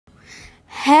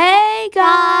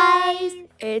Guys,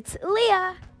 it's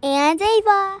Leah and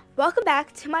Ava. Welcome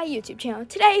back to my YouTube channel.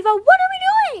 Today, Ava, what are we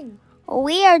doing?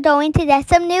 We are going to get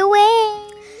some new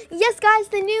wings. Yes, guys,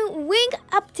 the new wing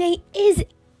update is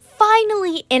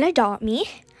finally in Adopt Me.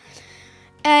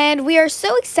 And we are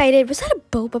so excited. Was that a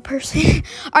boba person?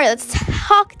 All right, let's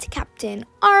talk to Captain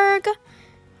Arg.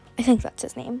 I think that's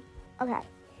his name. Okay.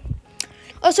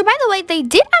 Oh, so by the way, they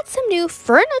did add some new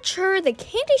furniture, the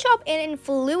candy shop, and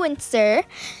influencer.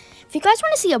 If you guys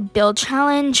want to see a build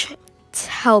challenge,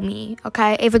 tell me,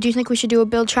 okay? Ava, do you think we should do a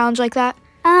build challenge like that?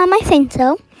 I think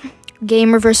so.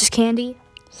 Gamer versus candy?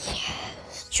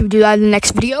 Yes. Should we do that in the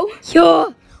next video?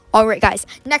 Yeah. All right, guys.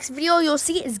 Next video you'll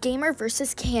see is Gamer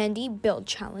versus Candy build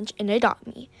challenge in Adopt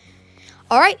Me.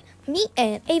 All right, me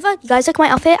and Ava, you guys like my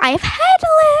outfit? I have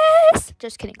headless.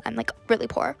 Just kidding. I'm like really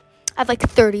poor. I have like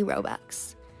 30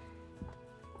 Robux.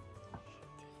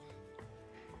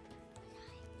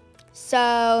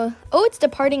 So, oh, it's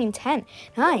departing in 10,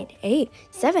 9, 8,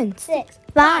 7, 6,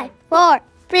 5, 4,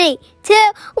 3, 2,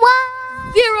 1.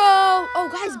 0. Oh,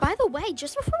 guys, by the way,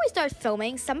 just before we started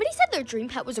filming, somebody said their dream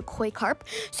pet was a koi carp.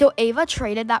 So Ava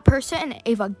traded that person, and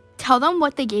Ava, tell them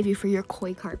what they gave you for your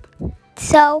koi carp.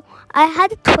 So, I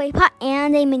had a toy pot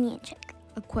and a minion chick.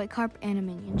 A koi carp and a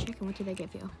minion chick, and what did they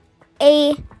give you?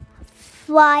 A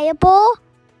flyable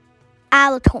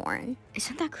Alatorn.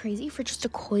 Isn't that crazy for just a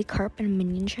koi carp and a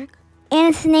minion chick?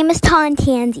 And its name is Cotton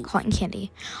Candy. Cotton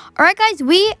Candy. All right, guys,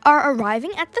 we are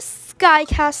arriving at the Sky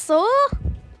Castle.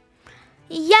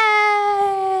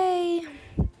 Yay!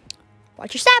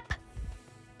 Watch your step.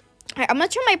 All right, I'm going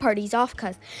to turn my parties off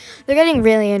because they're getting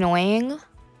really annoying. All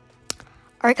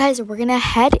right, guys, we're going to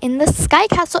head in the Sky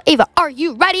Castle. Ava, are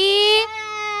you ready?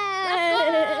 Yeah.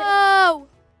 Let's go!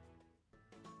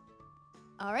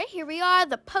 All right, here we are,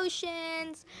 the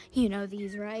potions. You know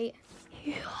these, right?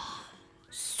 Yeah.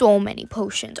 So many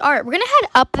potions. All right, we're going to head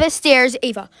up the stairs.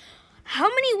 Ava, how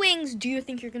many wings do you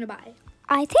think you're going to buy?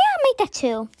 I think I'll make that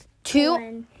 2. 2?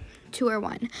 One. 2 or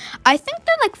 1? I think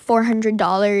they're like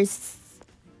 $400.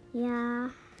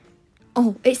 Yeah.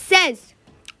 Oh, it says.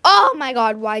 Oh my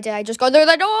God, why did I just go through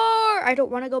the door? I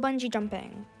don't want to go bungee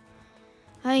jumping.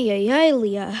 Ay,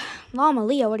 Leah. Mama,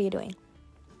 Leah, what are you doing?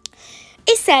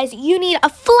 It says you need a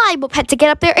flyable pet to get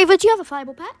up there. Ava, do you have a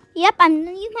flyable pet? Yep, I'm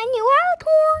going to use my new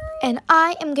Alatorn. And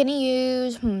I am going to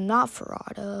use, not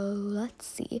Ferrado. Let's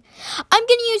see. I'm going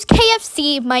to use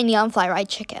KFC, my Neon Fly Ride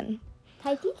chicken.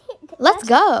 Let's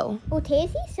go. Oh,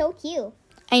 Tassy's so cute.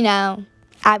 I know.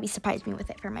 Abby surprised me with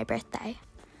it for my birthday.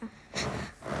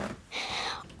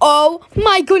 Oh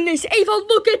my goodness, Ava,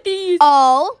 look at these.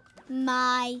 Oh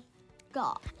my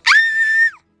God.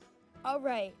 All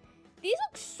right. These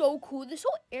look so cool. This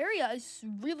whole area is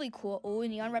really cool. Oh,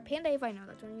 Neon Red Panda, if I know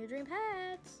that's one of your dream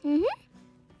pets.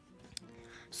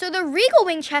 So the Regal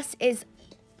Wing chest is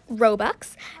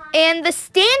Robux, and the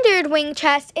standard wing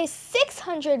chest is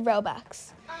 600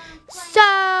 Robux.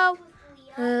 So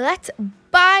let's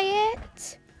buy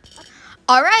it.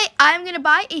 All right, I'm gonna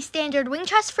buy a standard wing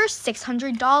chest for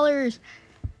 $600.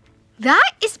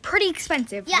 That is pretty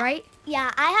expensive, right?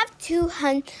 Yeah, I have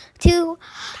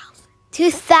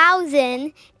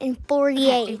 2,048.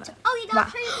 Oh, you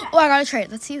got trade. Oh, I got a trade.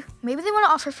 Let's see. Maybe they want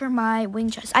to offer for my wing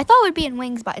chest. I thought it would be in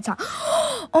wings, but it's not.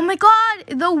 Oh my God,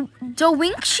 the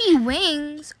Winxie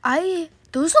wings.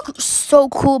 Those look so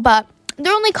cool, but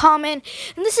they're only common.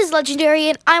 And this is legendary,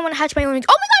 and I want to hatch my own wings.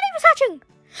 Oh my God, Ava's hatching.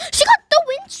 She got the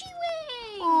Winxie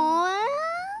wing. Aww.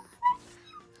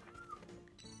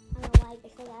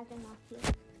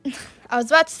 I was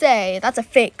about to say, that's a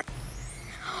fake.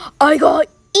 I got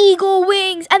eagle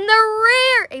wings, and they're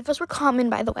rare. Ava's were common,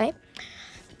 by the way.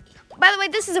 By the way,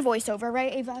 this is a voiceover,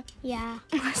 right, Ava? Yeah.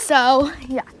 So,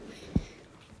 yeah.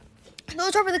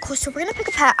 Those are really cool. So, we're going to pick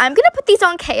a pet. I'm going to put these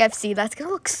on KFC. That's going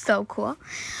to look so cool.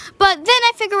 But then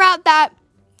I figure out that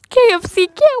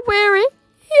KFC can't wear it.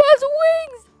 He has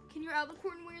wings. Can your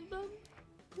Alicorn wear them?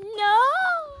 No.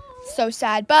 So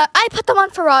sad. But I put them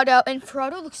on Ferrado, and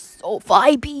Ferrado looks so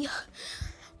vibey.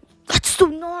 That's so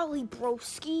gnarly,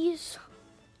 broskies.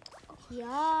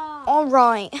 Yeah. All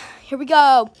right, here we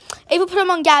go. Ava put them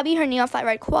on Gabby, her Neon Fly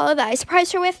Ride Koala that I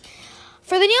surprised her with.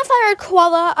 For the Neon Fly Ride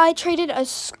Koala, I traded a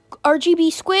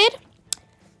RGB squid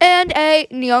and a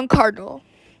Neon Cardinal.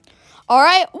 All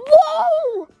right. Whoa!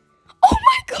 Oh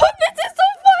my goodness, it's so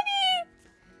funny.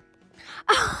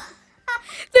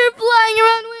 They're flying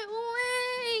around with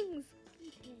wings.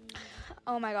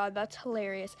 Oh my God, that's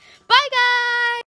hilarious. Bye, guys.